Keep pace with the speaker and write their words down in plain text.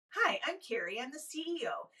I'm Carrie. I'm the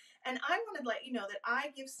CEO, and I want to let you know that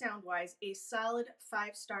I give Soundwise a solid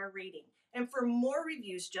 5-star rating. And for more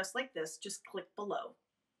reviews just like this, just click below.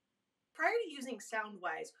 Prior to using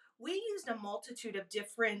Soundwise, we used a multitude of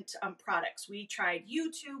different products. We tried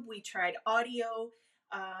YouTube, we tried audio,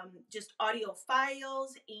 just audio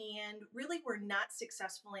files, and really were not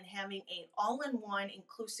successful in having an all-in-one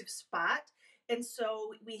inclusive spot. And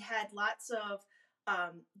so we had lots of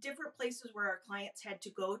different places where our clients had to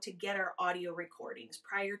go to get our audio recordings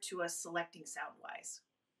prior to us selecting Soundwise.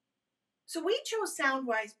 So we chose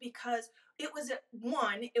Soundwise because it was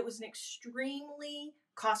an extremely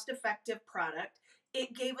cost-effective product.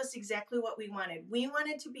 It gave us exactly what we wanted. We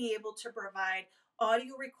wanted to be able to provide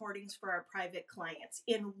audio recordings for our private clients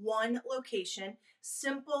in one location,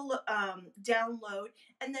 simple download.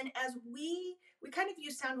 And then as we kind of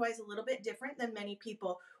use Soundwise a little bit different than many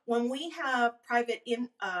people. When we have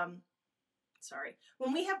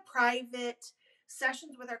when we have private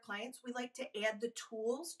sessions with our clients, we like to add the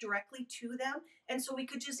tools directly to them. And so we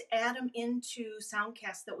could just add them into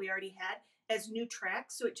Soundcasts that we already had as new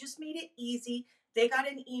tracks. So it just made it easy. They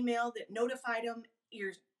got an email that notified them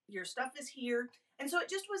your stuff is here. And so it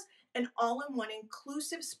just was an all-in-one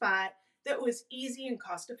inclusive spot that was easy and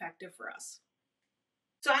cost effective for us.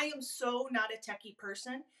 So I am so not a techie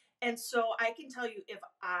person. And so I can tell you, if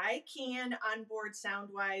I can onboard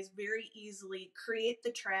Soundwise very easily, create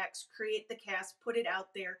the tracks, create the cast, put it out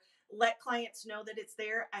there, let clients know that it's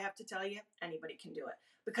there, I have to tell you, anybody can do it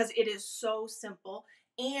because it is so simple.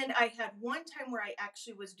 And I had one time where I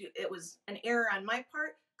actually it was an error on my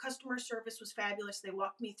part. Customer service was fabulous. They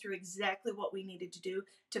walked me through exactly what we needed to do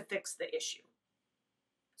to fix the issue.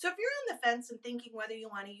 So if you're on the fence and thinking whether you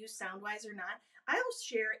want to use Soundwise or not, I'll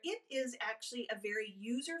share it is actually a very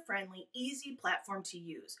user-friendly, easy platform to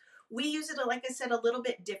use. We use it, like I said, a little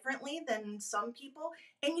bit differently than some people,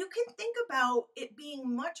 and you can think about it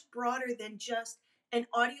being much broader than just an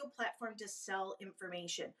audio platform to sell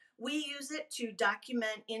information. We use it to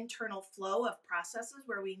document internal flow of processes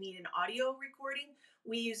where we need an audio recording.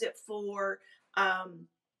 We use it for a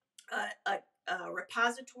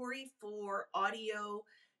repository for audio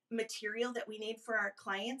material that we need for our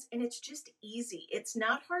clients, and it's just easy. It's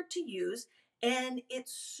not hard to use, and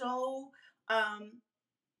it's so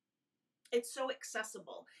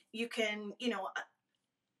accessible. You can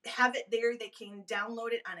have it there. They can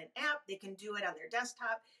download it on an app. They can do it on their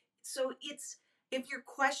desktop. So if you're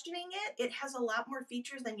questioning it, it has a lot more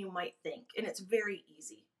features than you might think, and it's very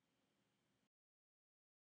easy.